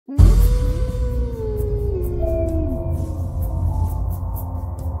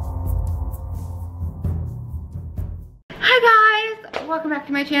Hi guys, welcome back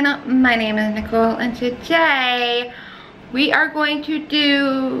to my channel. My name is Nicole and today we are going to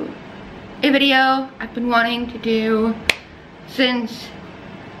do a video I've been wanting to do since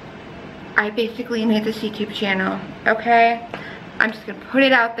I basically made this YouTube channel, okay? I'm just gonna put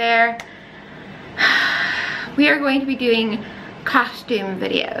it out there. We are going to be doing costume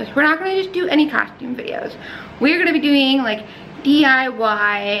videos. We're not gonna just do any costume videos. We're gonna be doing like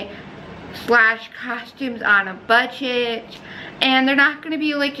DIY / costumes on a budget, and they're not gonna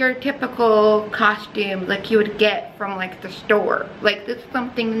be like your typical costumes like you would get from like the store. Like this is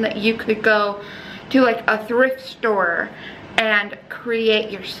something that you could go to like a thrift store and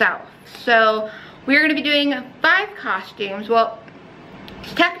create yourself. So we're gonna be doing 5 costumes. Well,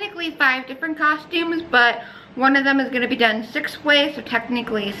 it's technically 5 different costumes, but one of them is gonna be done 6 ways, so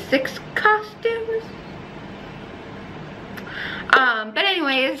technically 6 costumes. But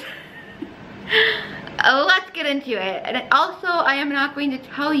anyways, let's get into it. And also, I am not going to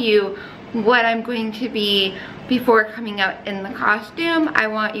tell you what I'm going to be before coming out in the costume. I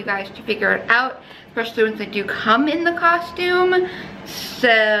want you guys to figure it out, especially once I do come in the costume.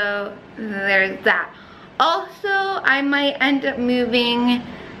 So there's that. Also, I might end up moving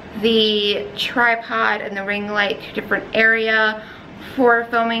the tripod and the ring light to a different area for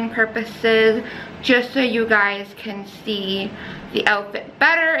filming purposes, just so you guys can see the outfit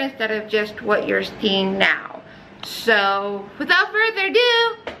better instead of just what you're seeing now. So without further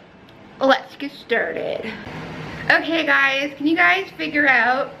ado, let's get started. Okay guys, can you guys figure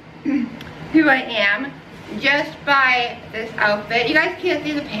out who I am just by this outfit? You guys can't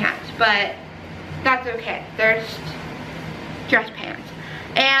see the pants, but that's okay. They're just dress pants.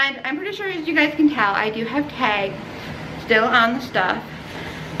 And I'm pretty sure, as you guys can tell, I do have tags still on the stuff,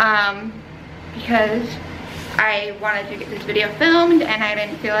 because I wanted to get this video filmed and I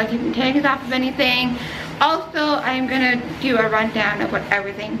didn't feel like keeping tags off of anything. Also, I'm gonna do a rundown of what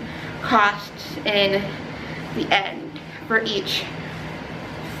everything costs in the end for each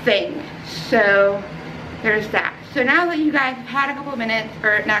thing. So there's that. So now that you guys have had a couple of minutes,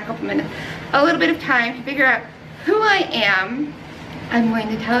 or not a couple of minutes, a little bit of time to figure out who I am, I'm going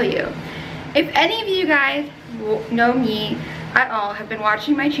to tell you. If any of you guys know me at all, have been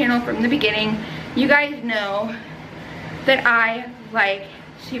watching my channel from the beginning, you guys know that I like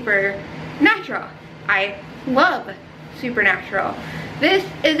Supernatural. I love Supernatural. This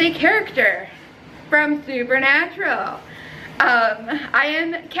is a character from Supernatural. I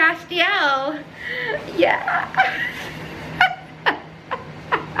am Castiel. Yeah.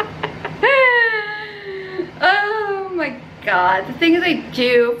 Oh my god, the things I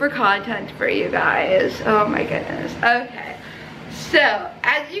do for content for you guys. Oh my goodness. Okay, so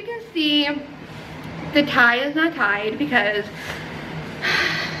as you can see, the tie is not tied because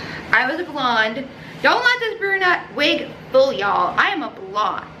I was a blonde. Don't let this brunette wig fool y'all. I am a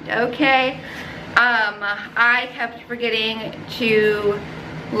blonde, okay? I kept forgetting to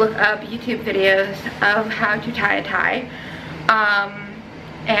look up YouTube videos of how to tie a tie.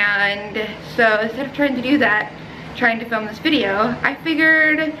 And so instead of trying to do that, trying to film this video, I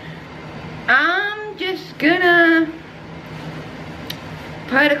figured I'm just gonna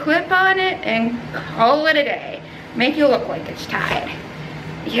put a clip on it and call it a day. Make it look like it's tied.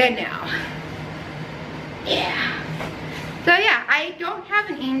 You know. Yeah. So yeah, I don't have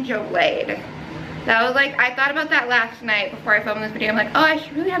an angel blade. That was like, I thought about that last night before I filmed this video. I'm like, oh, I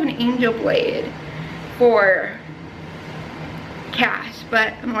should really have an angel blade for Cass.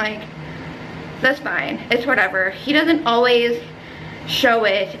 But I'm like, that's fine. It's whatever. He doesn't always show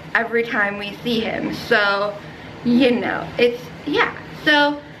it every time we see him. So, you know, it's, yeah.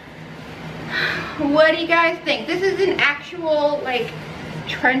 So, what do you guys think? This is an actual, like,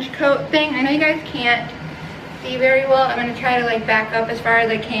 trench coat thing. I know you guys can't see very well. I'm going to try to, like, back up as far as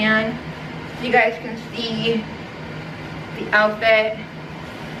I can so you guys can see the outfit.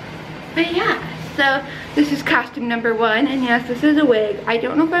 But, yeah. So, this is costume number 1. And, yes, this is a wig. I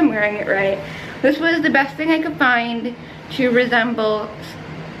don't know if I'm wearing it right. This was the best thing I could find to resemble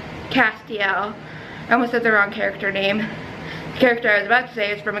Castiel. I almost said the wrong character name. The character I was about to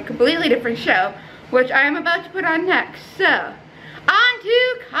say is from a completely different show, which I am about to put on next. So, on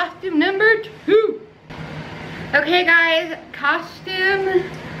to costume number 2. Okay guys, costume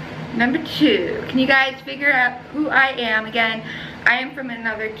number 2. Can you guys figure out who I am? Again, I am from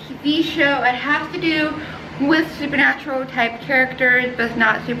another TV show. It has to do with supernatural type characters, but it's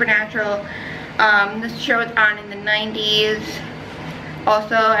not supernatural. This show is on in the 90s.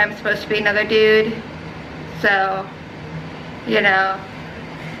 Also, I'm supposed to be another dude. So, you know.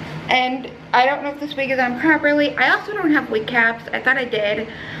 And I don't know if this wig is on properly. I also don't have wig caps. I thought I did,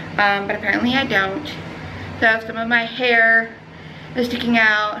 but apparently I don't. So if some of my hair is sticking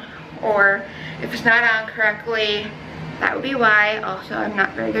out, or if it's not on correctly, that would be why. Also, I'm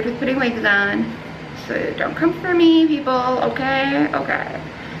not very good with putting wigs on, so don't come for me, people, okay? Okay.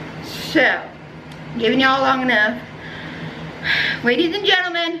 So, giving y'all long enough. Ladies and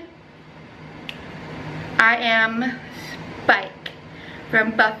gentlemen, I am Spike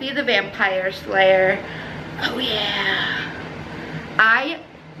from Buffy the Vampire Slayer. Oh yeah. I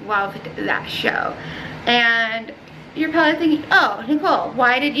loved that show. And you're probably thinking, oh, Nicole,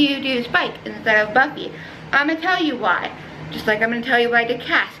 why did you do Spike instead of Buffy? I'm gonna tell you why. Just like I'm gonna tell you why I did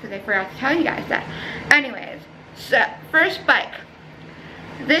Cass, because I forgot to tell you guys that. Anyways, so, first Spike.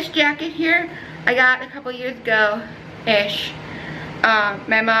 This jacket here, I got a couple years ago-ish.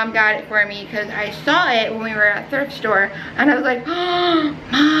 My mom got it for me because I saw it when we were at a thrift store, and I was like, oh,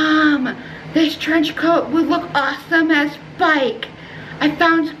 Mom, this trench coat would look awesome as Spike. I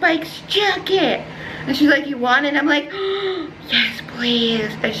found Spike's jacket. And she's like, you want it? And I'm like, oh, yes,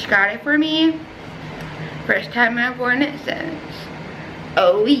 please. And she got it for me. First time I've worn it since.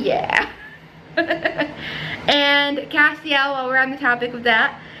 Oh, yeah. And Castiel, while we're on the topic of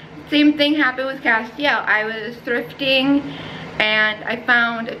that, same thing happened with Castiel. I was thrifting and I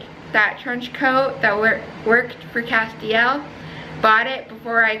found that trench coat that worked for Castiel. Bought it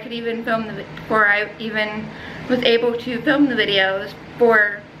before I could even before I even was able to film the videos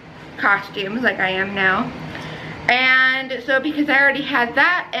for costumes like I am now. And so because I already had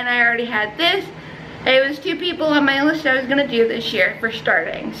that and I already had this, it was 2 people on my list I was gonna do this year for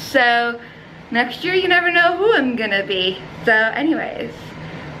starting. So next year you never know who I'm gonna be. So anyways,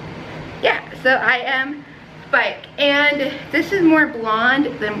 yeah, so I am Spike, and this is more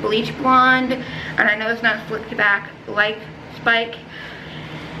blonde than bleach blonde, and I know it's not slicked back like Spike.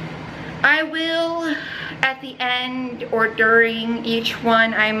 I will, at the end or during each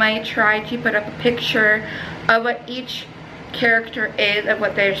one, I might try to put up a picture of what each character is, of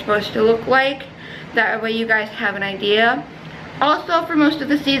what they're supposed to look like. That way you guys have an idea. Also, for most of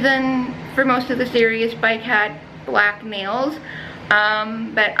the season, for most of the series, Spike had black nails,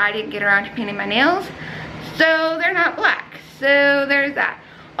 but I didn't get around to painting my nails, so they're not black. So there's that.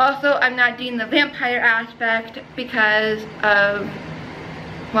 Also, I'm not doing the vampire aspect because of,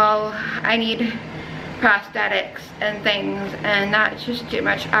 well, I need prosthetics and things, and that's just too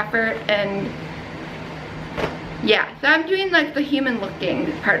much effort. And yeah, so I'm doing like the human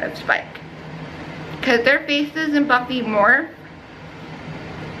looking part of Spike, because their faces in Buffy morph,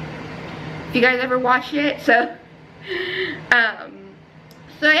 if you guys ever watch it. So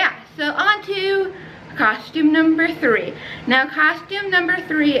so yeah, so on to costume number 3. Now costume number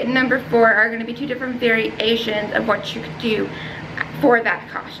 3 and number 4 are going to be 2 different variations of what you could do for that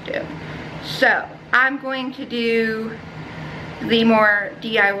costume. So I'm going to do the more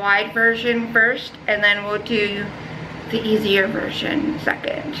DIY version first, and then we'll do the easier version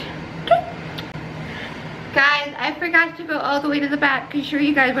second. Okay. Guys, I forgot to go all the way to the back to show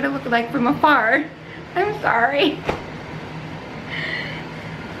you guys what it looked like from afar. I'm sorry.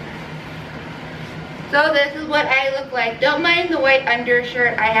 So this is what I look like. Don't mind the white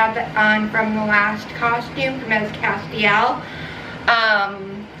undershirt I have on from the last costume from as Castiel.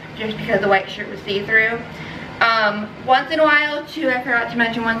 Just because the white shirt was see-through. Once in a while too, I forgot to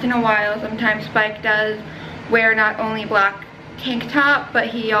mention, once in a while sometimes Spike does wear not only black tank top, but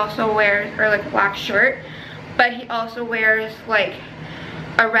he also wears, or like a black shirt, but he also wears like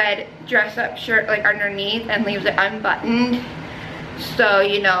a red dress-up shirt like underneath and leaves it unbuttoned. So,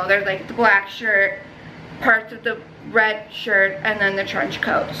 you know, there's like the black shirt, parts of the red shirt, and then the trench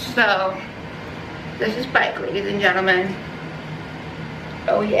coat. So this is Spike, ladies and gentlemen.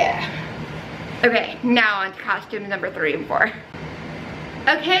 Oh yeah. Okay, now on to costumes number 3 and 4.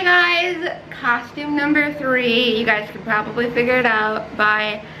 Okay guys, costume number 3, you guys can probably figure it out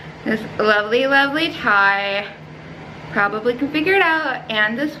by this lovely, lovely tie. Probably can figure it out,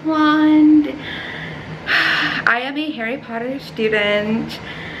 and this wand. I am a Harry Potter student,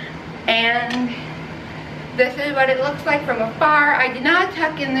 and this is what it looks like from afar. I did not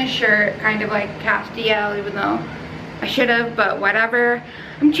tuck in this shirt, kind of like Castiel, even though I should have, but whatever.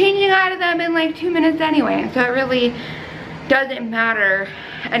 I'm changing out of them in like 2 minutes anyway, so it really doesn't matter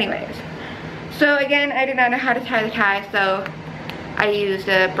anyways. So again, I did not know how to tie the tie, so I used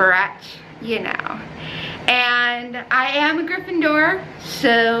a barrette, you know. And I am a Gryffindor,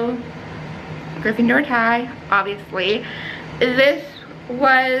 so Gryffindor tie, obviously. This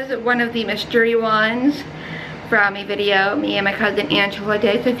was one of the mystery ones from a video me and my cousin Angela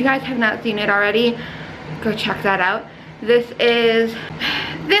did, so if you guys have not seen it already, go check that out. This is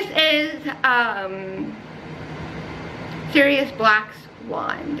Sirius Black's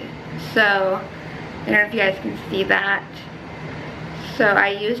wand. So I don't know if you guys can see that. So I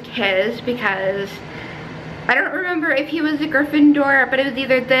used his because I don't remember if he was a Gryffindor, but it was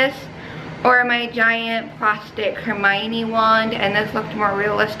either this or my giant plastic Hermione wand, and this looked more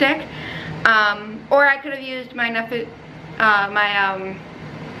realistic. Or I could have used my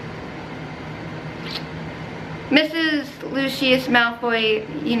Mrs. Lucius Malfoy,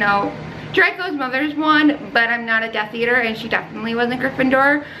 you know, Draco's mother's wand, but I'm not a Death Eater, and she definitely wasn't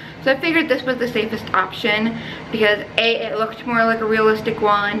Gryffindor. So I figured this was the safest option because A, it looked more like a realistic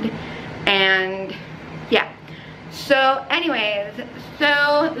wand, and yeah. So anyways,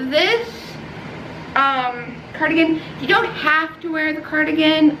 so this cardigan, you don't have to wear the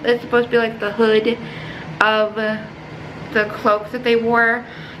cardigan. It's supposed to be like the hood of the cloak that they wore.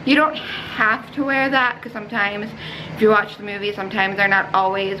 You don't have to wear that because sometimes if you watch the movie, sometimes they're not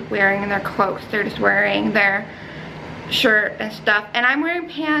always wearing their cloaks. They're just wearing their shirt and stuff. And I'm wearing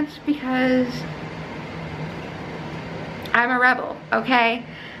pants because I'm a rebel, okay?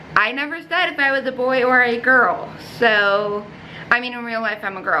 I never said if I was a boy or a girl. So, I mean, in real life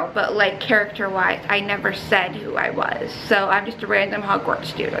I'm a girl, but like character-wise, I never said who I was. So I'm just a random Hogwarts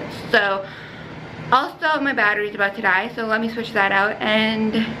student. So also my battery's about to die, so let me switch that out,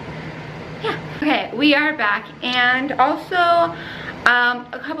 and yeah. Okay, we are back, and also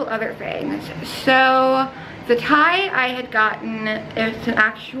a couple other things. So the tie I had gotten, it's an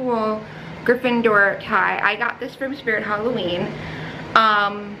actual Gryffindor tie. I got this from Spirit Halloween.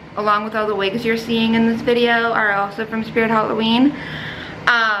 Along with all the wigs you're seeing in this video are also from Spirit Halloween.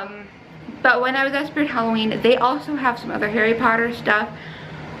 But when I was at Spirit Halloween, they also have some other Harry Potter stuff.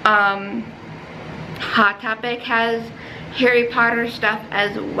 Hot Topic has Harry Potter stuff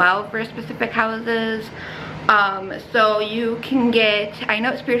as well for specific houses. So you can get, I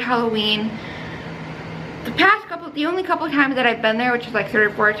know Spirit Halloween, the only couple times that I've been there, which is like 3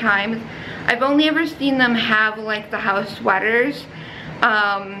 or 4 times, I've only ever seen them have like the house sweaters.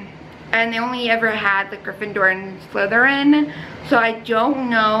 And they only ever had the Gryffindor and Slytherin. So I don't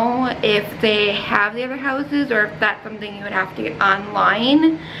know if they have the other houses or if that's something you would have to get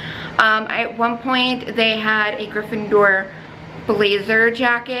online. At one point they had a Gryffindor blazer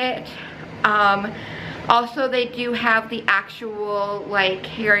jacket. Also they do have the actual like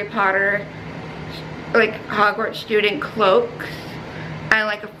Harry Potter, like Hogwarts student cloaks and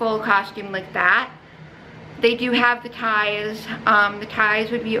like a full costume like that. They do have the ties. The ties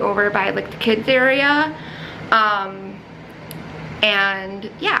would be over by like the kids area.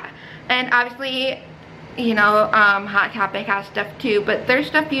 And yeah, and obviously, you know, Hot Topic has stuff too, but their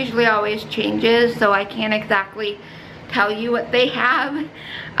stuff usually always changes, so I can't exactly tell you what they have.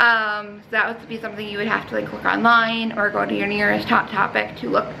 So that would be something you would have to like look online or go to your nearest Hot Topic to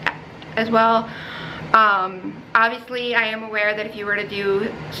look at as well. Obviously I am aware that if you were to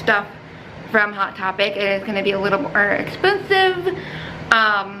do stuff from Hot Topic, it is going to be a little more expensive,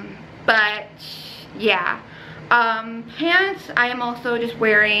 but yeah. Pants, I am also just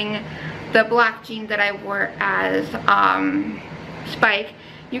wearing the black jeans that I wore as Spike.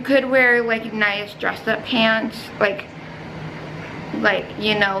 You could wear like nice dress-up pants, like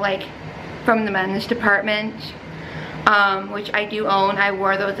you know, like from the men's department, which I do own. I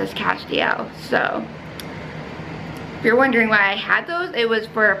wore those as Castiel. So if you're wondering why I had those, it was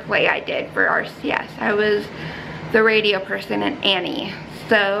for a play I did for RCS. I was the radio person in Annie.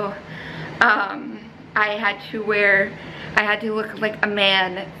 So I had to look like a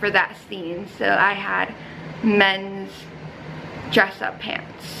man for that scene. So I had men's dress-up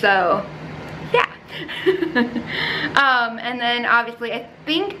pants. So yeah. And then obviously I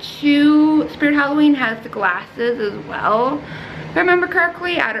think too, Spirit Halloween has the glasses as well, if I remember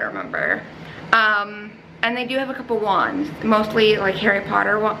correctly. I don't remember. And they do have a couple wands, mostly like Harry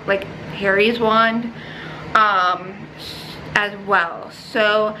Potter, like Harry's wand, as well.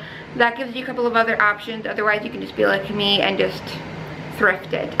 So that gives you a couple of other options. Otherwise you can just be like me and just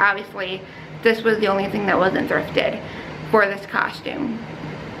thrift it. Obviously this was the only thing that wasn't thrifted for this costume,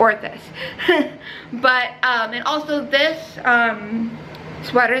 or this. But and also this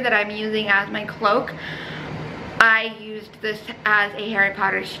sweater that I'm using as my cloak, I used this as a Harry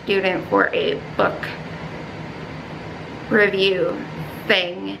Potter student for a book review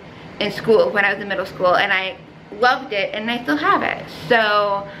thing in school when I was in middle school, and I loved it and I still have it.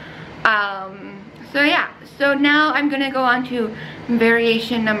 So so yeah, so now I'm gonna go on to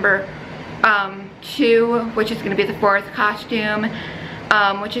variation number 2, which is gonna be the 4th costume,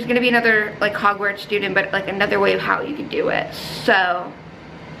 which is gonna be another like Hogwarts student, but like another way of how you can do it. So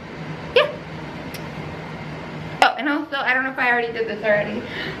yeah. Oh, and also, I don't know if I already did this already.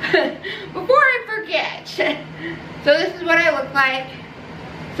 Before I forget. So this is what I look like.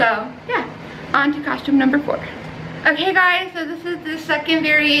 So, yeah. on to costume number 4. Okay guys, so this is the second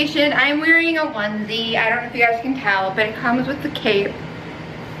variation. I'm wearing a onesie. I don't know if you guys can tell, but it comes with the cape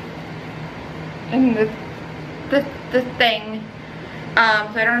and the thing. So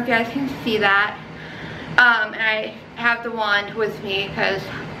I don't know if you guys can see that. And I have the wand with me because,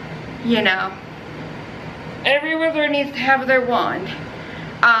 you know, every wizard needs to have their wand.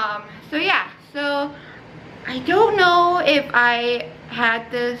 So yeah, so I don't know if I had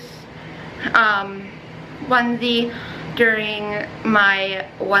this onesie during my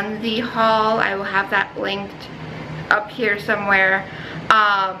onesie haul. I will have that linked up here somewhere.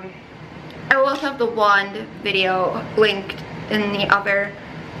 I will also have the wand video linked in the other,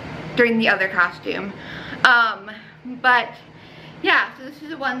 during the other costume. But yeah, so this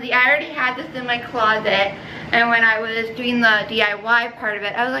is a onesie. I already had this in my closet, and when I was doing the DIY part of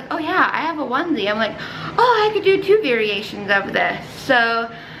it, I was like, oh yeah, I have a onesie. I'm like, oh, I could do 2 variations of this.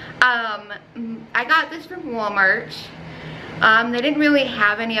 So I got this from Walmart. They didn't really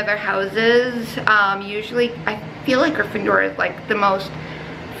have any other houses. Usually I feel like Gryffindor is like the most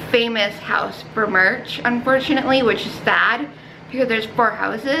famous house for merch, unfortunately, which is sad because there's 4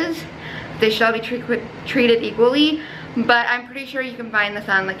 houses. They shall be treated equally, but I'm pretty sure you can find this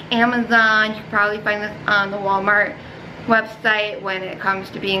on like Amazon. You can probably find this on the Walmart website when it comes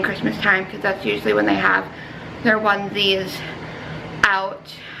to being Christmas time, because that's usually when they have their onesies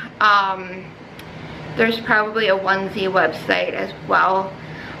out. There's probably a onesie website as well,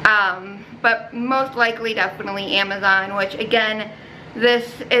 but most likely definitely Amazon, which again,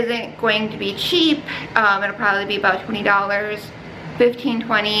 this isn't going to be cheap. It'll probably be about $20, $15,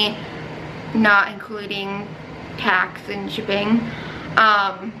 $20, not including tax and shipping.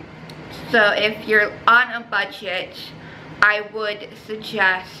 So if you're on a budget, I would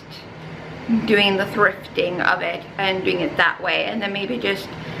suggest doing the thrifting of it and doing it that way, and then maybe just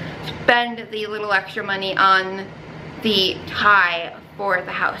spend the little extra money on the tie for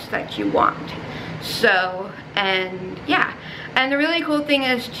the house that you want. So, and yeah, and the really cool thing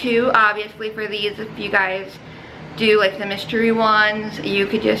is too, obviously for these, if you guys do like the mystery wands, you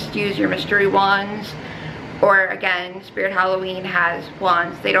could just use your mystery wands, or again, Spirit Halloween has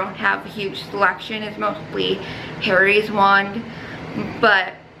wands. They don't have a huge selection, it's mostly Harry's wand,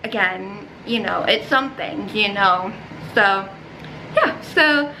 but again, you know, it's something, you know. So yeah,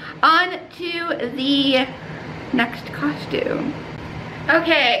 so on to the next costume.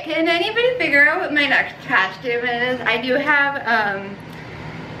 Okay, can anybody figure out what my next costume is? I do have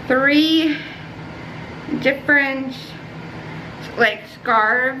 3 different like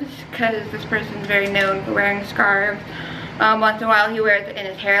scarves, because this person's very known for wearing scarves. Once in a while he wears it in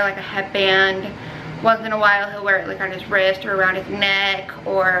his hair like a headband. Once in a while he'll wear it like on his wrist or around his neck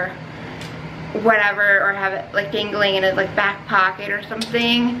or whatever, or have it like dangling in his like back pocket or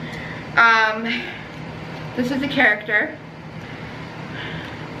something. This is a character,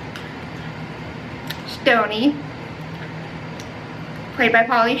 Stony, played by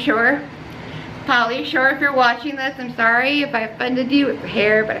Pauly Shore. Pauly Shore, if you're watching this, I'm sorry if I offended you with the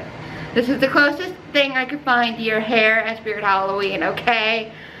hair, but this is the closest thing I could find to your hair at Spirit Halloween,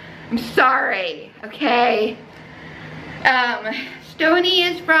 okay? I'm sorry, okay? Stony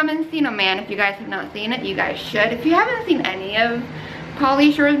is from Encino Man. If you guys have not seen it, you guys should. If you haven't seen any of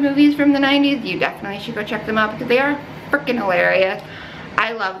Pauly Shore's movies from the 90s, you definitely should go check them out because they are freaking hilarious.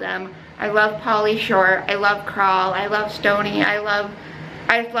 I love them. I love Pauly Shore. I love Crawl. I love Stony.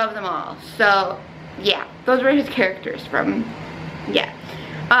 I just love them all. So yeah, those were his characters from, yeah.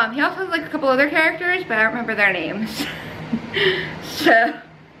 He also has like a couple other characters, but I don't remember their names. So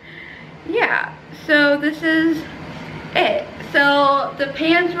yeah, so this is it. So the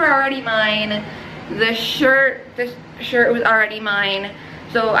pants were already mine. This shirt was already mine.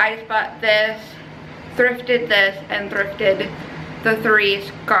 So I just bought this, thrifted this, and thrifted the 3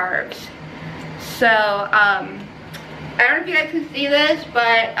 scarves. So I don't know if you guys can see this,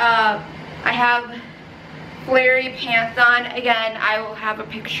 but I have flary pants on. Again, I will have a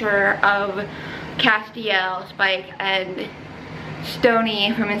picture of Castiel, Spike, and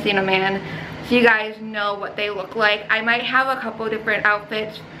Stony from Encino Man, so you guys know what they look like. I might have a couple different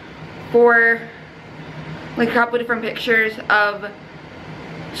outfits for, like a couple different pictures of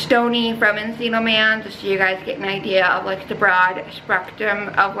Stony from Encino Man, just so you guys get an idea of like the broad spectrum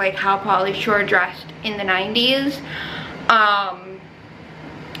of like how Pauly Shore dressed in the 90s.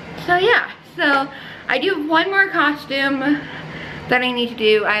 So yeah, so I do have one more costume that I need to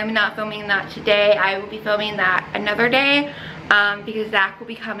do. I am not filming that today. I will be filming that another day, because Zach will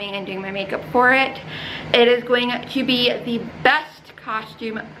be coming and doing my makeup for it. It is going to be the best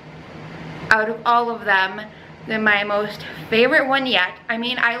costume out of all of them, my most favorite one yet. I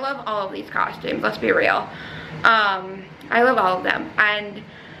mean, I love all of these costumes, let's be real. I love all of them. And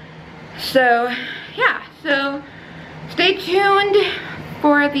so, yeah, so stay tuned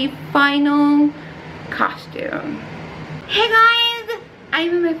for the final costume. Hey guys,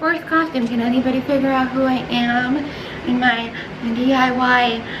 I'm in my fourth costume. Can anybody figure out who I am in my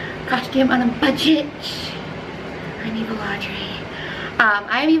DIY costume on a budget? I'm Evil Audrey.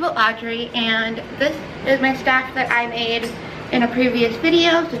 I'm Evil Audrey, and this is my staff that I made in a previous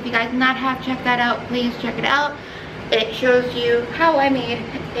video. So if you guys do not have checked that out, please check it out. It shows you how I made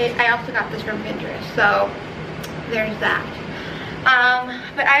it. I also got this from Pinterest, so there's that.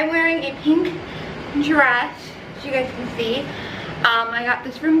 But I'm wearing a pink dress, as you guys can see. I got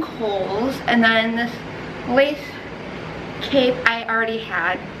this from Kohl's, and then this lace cape I already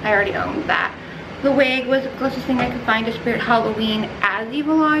had. I already owned that. The wig was the closest thing I could find to Spirit Halloween as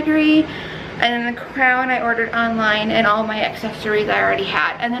Evil Audrey. And then the crown I ordered online, and all my accessories I already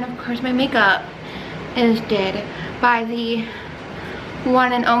had. And then of course my makeup is did by the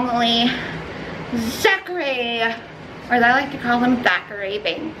one and only Zachary, or as I like to call him, Zachary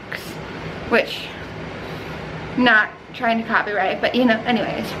Banks, which, not trying to copyright, but you know,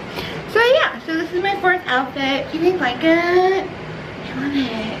 anyways. So yeah, so this is my fourth outfit. Do you guys like it? I love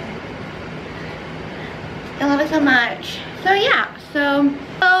it. I love it so much. So yeah, so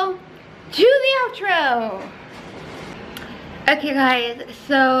to the outro. Okay guys,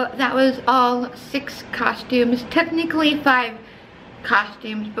 so that was all 6 costumes, technically 5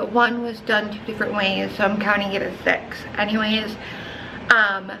 costumes, but one was done 2 different ways, so I'm counting it as 6. Anyways,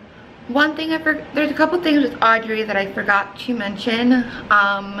 one thing there's a couple things with Audrey that I forgot to mention.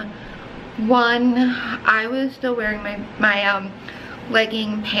 One, I was still wearing my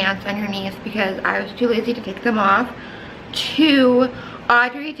legging pants underneath because I was too lazy to take them off. 2,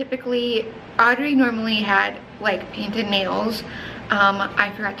 Audrey normally had like painted nails.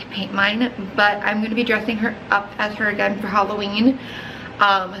 I forgot to paint mine, but I'm going to be dressing her up as her again for Halloween.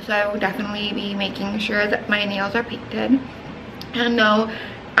 So I will definitely be making sure that my nails are painted. And no,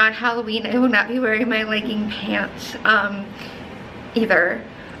 on Halloween I will not be wearing my legging pants either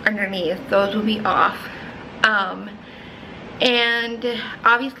underneath. Those will be off. And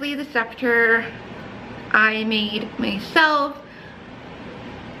obviously the scepter I made myself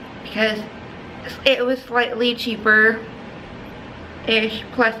because it was slightly cheaper-ish,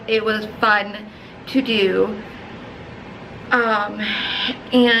 plus it was fun to do.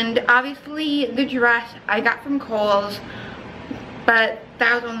 And obviously the dress I got from Kohl's, but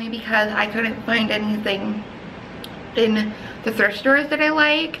that was only because I couldn't find anything in the thrift stores that I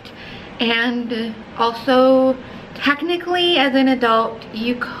liked. And also, technically as an adult,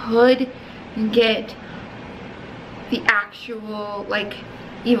 you could get the actual like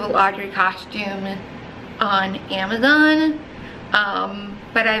Evil Audrey costume on Amazon,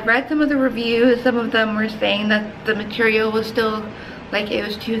 but I read some of the reviews. Some of them were saying that the material was still like it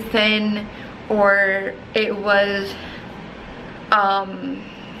was too thin, or it was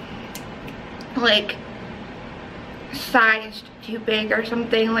like sized too big or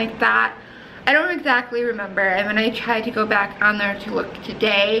something like that. I don't exactly remember, and when I tried to go back on there to look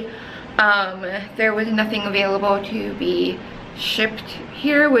today, there was nothing available to be shipped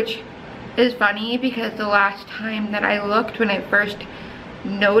here, which is funny because the last time that I looked, when I first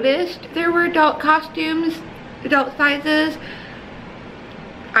noticed there were adult costumes, adult sizes,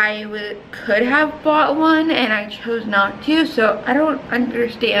 I could have bought one and I chose not to, so I don't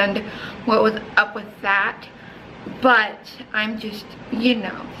understand what was up with that, but I'm just, you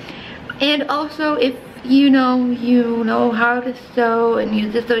know. And also, if you know how to sew and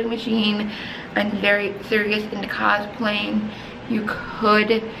use the sewing machine and very serious into cosplaying, you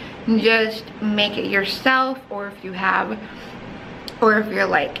could just make it yourself, or if you're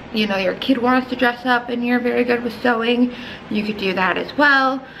like, you know, your kid wants to dress up and you're very good with sewing, you could do that as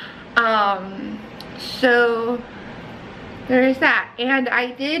well. So there's that. And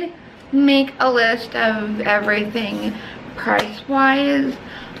I did make a list of everything price-wise,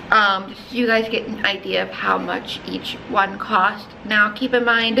 just so you guys get an idea of how much each one cost. Now keep in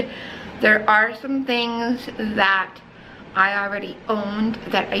mind, there are some things that I already owned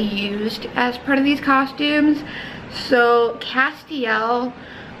that I used as part of these costumes. So Castiel,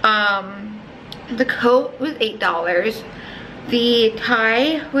 the coat was $8, the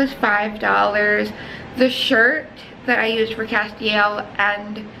tie was $5, the shirt that I used for Castiel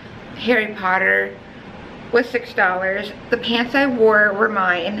and Harry Potter was $6. The pants I wore were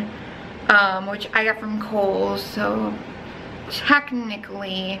mine, which I got from Kohl's, so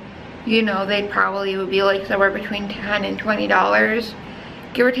technically, you know, they probably would be like somewhere between $10 and $20.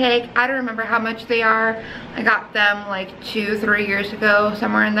 give or take. I don't remember how much they are. I got them like 2-3 years ago,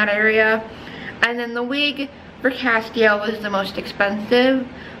 somewhere in that area. And then the wig for Castiel was the most expensive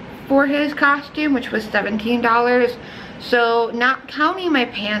for his costume, which was $17. So not counting my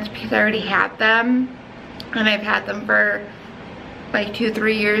pants because I already had them, and I've had them for like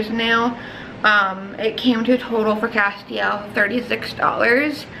 2-3 years now, it came to a total for Castiel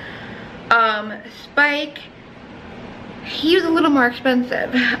 $36. Spike, he was a little more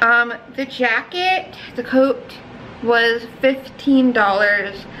expensive. The jacket, the coat was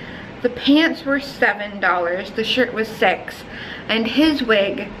 $15. The pants were $7. The shirt was $6. And his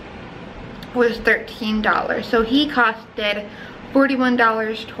wig was $13. So he costed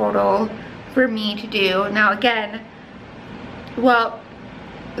 $41 total for me to do. Now again, well,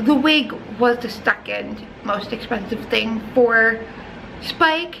 the wig was the second most expensive thing for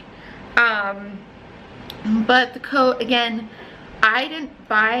Spike. But the coat, again, I didn't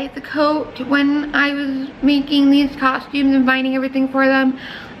buy the coat when I was making these costumes and finding everything for them.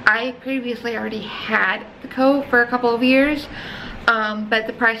 I previously already had the coat for a couple of years, but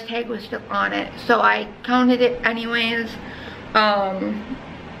the price tag was still on it, so I counted it anyways. And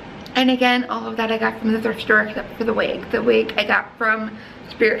again, all of that I got from the thrift store except for the wig. The wig I got from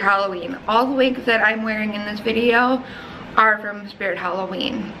Spirit Halloween. All the wigs that I'm wearing in this video are from Spirit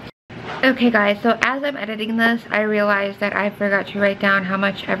Halloween. Okay guys, so as I'm editing this, I realized that I forgot to write down how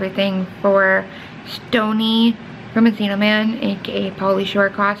much everything for Stony from Encino Man, aka Pauly Shore,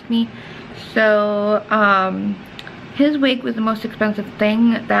 cost me. So, his wig was the most expensive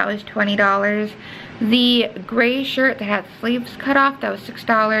thing. That was $20. The gray shirt that had sleeves cut off, that was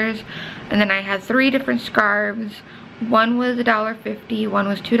 $6. And then I had 3 different scarves. One was $1.50, one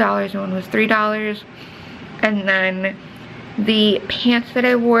was $2, and one was $3. And then the pants that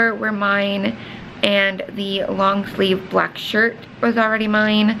I wore were mine, and the long sleeve black shirt was already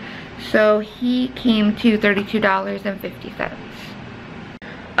mine. So he came to $32.50.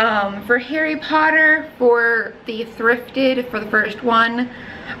 For Harry Potter, for the thrifted, for the first one,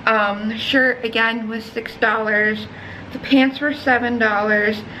 the shirt again was $6. The pants were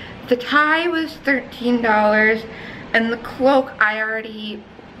 $7. The tie was $13. And the cloak, the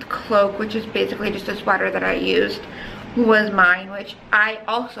cloak, which is basically just a sweater that I used, was mine, which I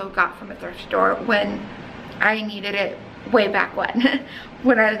also got from a thrift store when I needed it way back when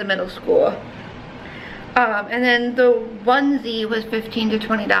I was in middle school. And then the onesie was $15 to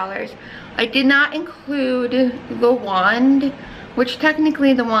 $20. I did not include the wand, which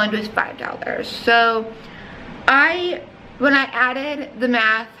technically the wand was $5. So when I added the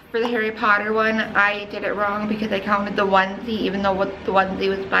math for the Harry Potter one, I did it wrong because I counted the onesie even though the onesie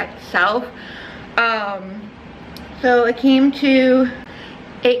was by itself. So it came to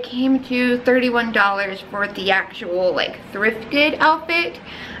 $31 for the actual like thrifted outfit,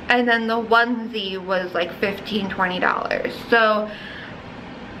 and then the onesie was like $15, $20. So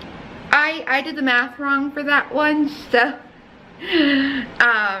I did the math wrong for that one. So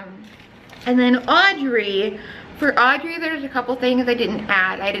and then Audrey, for Audrey there's a couple things I didn't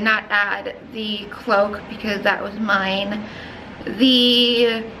add. I did not add the cloak because that was mine.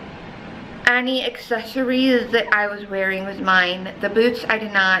 Any accessories that I was wearing was mine. The boots I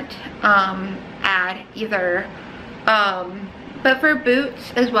did not add either. But for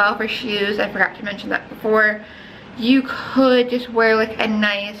boots as well, for shoes, I forgot to mention that before, you could just wear like a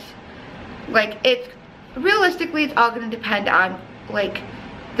nice, like, realistically it's all going to depend on like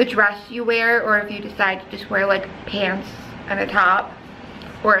the dress you wear, or if you decide to just wear like pants and a top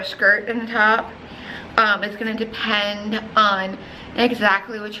or a skirt and a top. It's going to depend on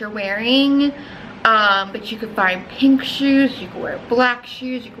exactly what you're wearing, but you could find pink shoes, you could wear black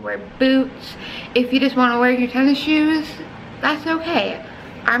shoes, you could wear boots. If you just want to wear your tennis shoes, that's okay.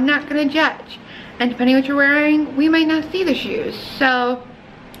 I'm not going to judge, and depending on what you're wearing, we might not see the shoes. So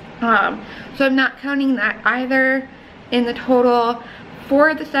so I'm not counting that either in the total.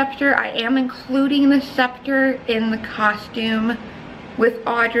 For the scepter, I am including the scepter in the costume with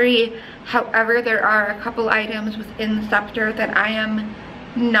Audrey. However, there are a couple items within the scepter that I am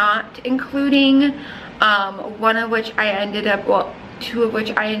not including. One of which I ended up, well, 2 of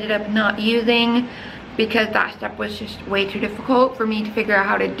which I ended up not using because that step was just way too difficult for me to figure out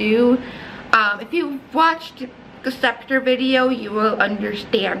how to do. If you've watched the scepter video, you will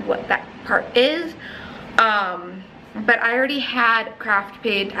understand what that part is. But I already had craft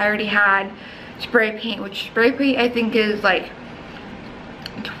paint, I already had spray paint, which spray paint I think is like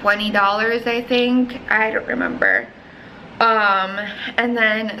 $20, I think. I don't remember. And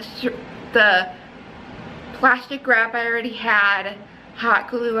then the plastic wrap I already had, hot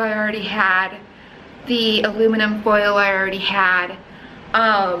glue I already had, the aluminum foil I already had.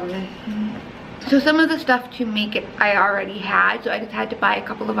 So some of the stuff to make it I already had, so I just had to buy a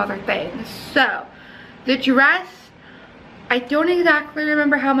couple of other things. So the dress, I don't exactly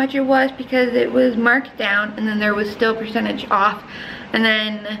remember how much it was because it was marked down and then there was still percentage off, and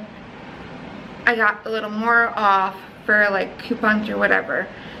then I got a little more off for like coupons or whatever.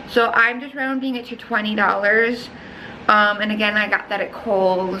 So I'm just rounding it to $20. And again, I got that at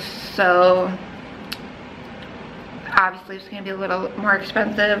Kohl's, so obviously it's gonna be a little more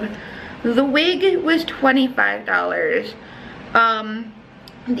expensive. The wig was $25.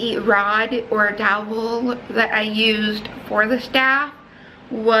 The rod or dowel that I used for the staff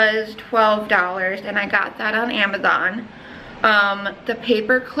was $12, and I got that on Amazon. The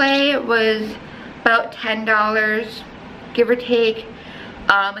paper clay was about $10, give or take.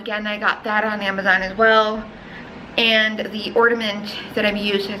 Again, I got that on Amazon as well. And the ornament that I've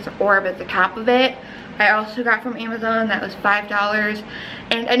used has an orb at the top of it. I also got from Amazon, that was $5.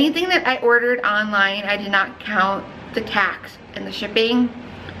 And anything that I ordered online, I did not count the tax and the shipping.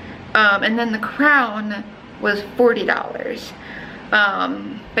 And then the crown was $40.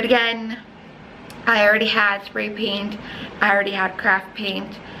 But again, I already had spray paint, I already had craft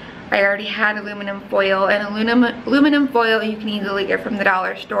paint, I already had aluminum foil, and aluminum foil you can easily get from the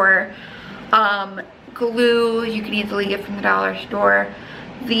dollar store. Glue you can easily get from the dollar store.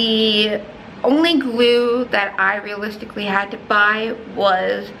 The only glue that I realistically had to buy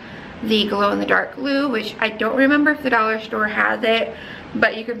was the glow-in-the-dark glue, which I don't remember if the dollar store has it,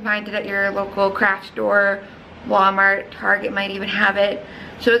 but you can find it at your local craft store. Walmart, Target might even have it.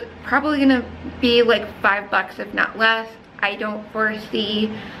 So it's probably gonna be like $5 if not less. I don't foresee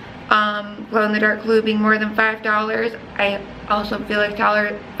glow-in-the-dark glue being more than $5. I also feel like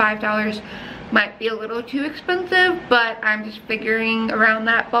 $5 might be a little too expensive, but I'm just figuring around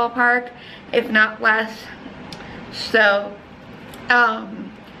that ballpark, if not less. So, and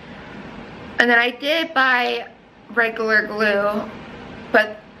then I did buy regular glue,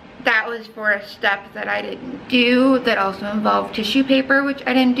 but that was for a step that I didn't do that also involved tissue paper, which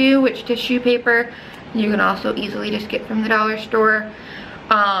I didn't do, which tissue paper you can also easily just get from the dollar store.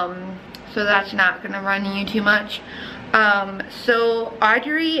 So that's not gonna run you too much. So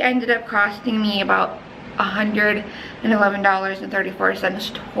Audrey ended up costing me about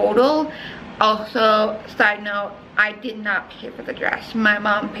 $111.34 total. Also, side note, I did not pay for the dress. My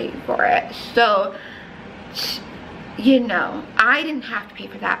mom paid for it. So, you know, I didn't have to pay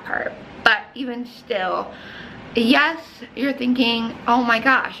for that part. But even still, yes, you're thinking, oh my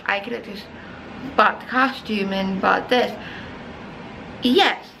gosh, I could have just bought the costume and bought this.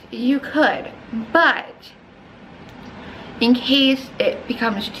 Yes, you could, but in case it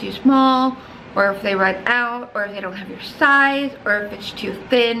becomes too small, or if they run out, or if they don't have your size, or if it's too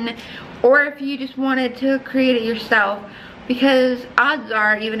thin, or if you just wanted to create it yourself, because odds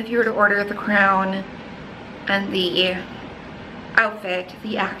are, even if you were to order the crown and the outfit,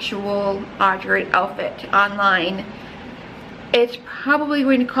 the actual Audrey outfit online, it's probably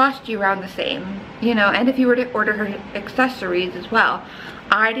going to cost you around the same, you know. And if you were to order her accessories as well,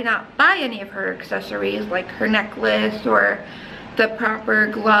 I did not buy any of her accessories, like her necklace or the proper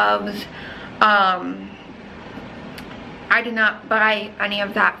gloves. I did not buy any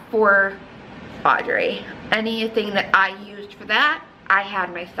of that for Audrey. Anything that I used for that, I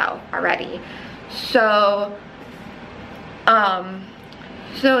had myself already. So,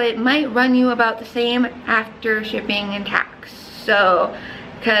 so it might run you about the same after shipping and tax. So,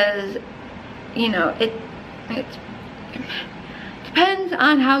 because, you know, it depends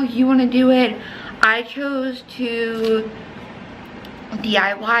on how you want to do it. I chose to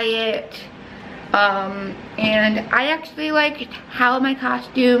DIY it, and I actually liked how my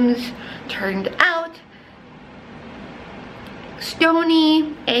costumes turned out.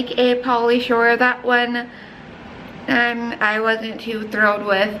 Stony, aka Pauly Shore, that one I wasn't too thrilled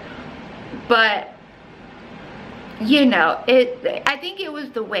with, but you know, I think it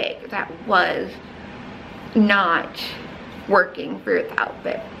was the wig that was not working for the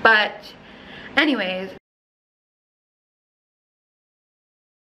outfit. But anyways,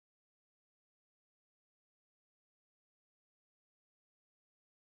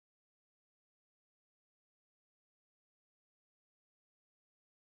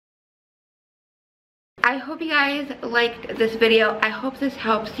 I hope you guys liked this video. I hope this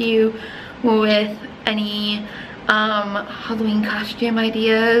helps you with any Halloween costume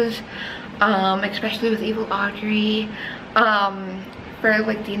ideas, especially with Evil Audrey, for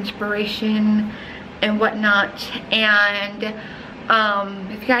like the inspiration and whatnot. And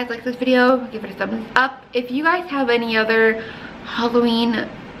if you guys like this video, give it a thumbs up. If you guys have any other Halloween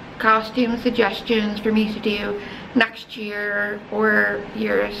costume suggestions for me to do, next year or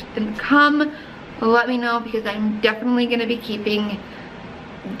years to come, let me know, because I'm definitely going to be keeping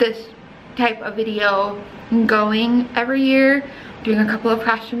this type of video going every year, doing a couple of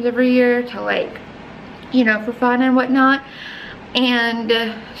costumes every year to, like, you know, for fun and whatnot. And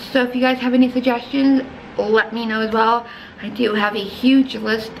so if you guys have any suggestions, let me know as well. I do have a huge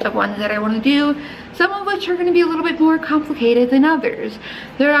list of ones that I want to do, some of which are going to be a little bit more complicated than others.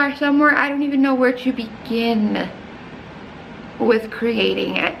 There are some where I don't even know where to begin with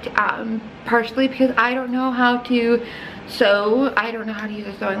creating it, partially because I don't know how to sew. I don't know how to use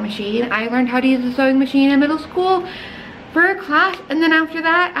a sewing machine. I learned how to use a sewing machine in middle school for a class, and then after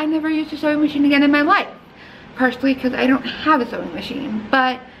that I never used a sewing machine again in my life, partially because I don't have a sewing machine.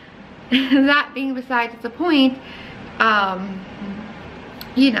 But that being besides the point,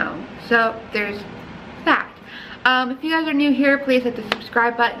 you know, so there's that. If you guys are new here, please hit the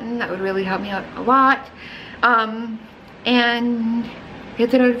subscribe button. That would really help me out a lot. And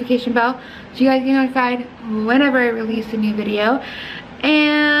hit the notification bell so you guys get notified whenever I release a new video.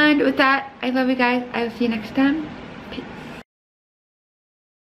 And with that, I love you guys. I will see you next time.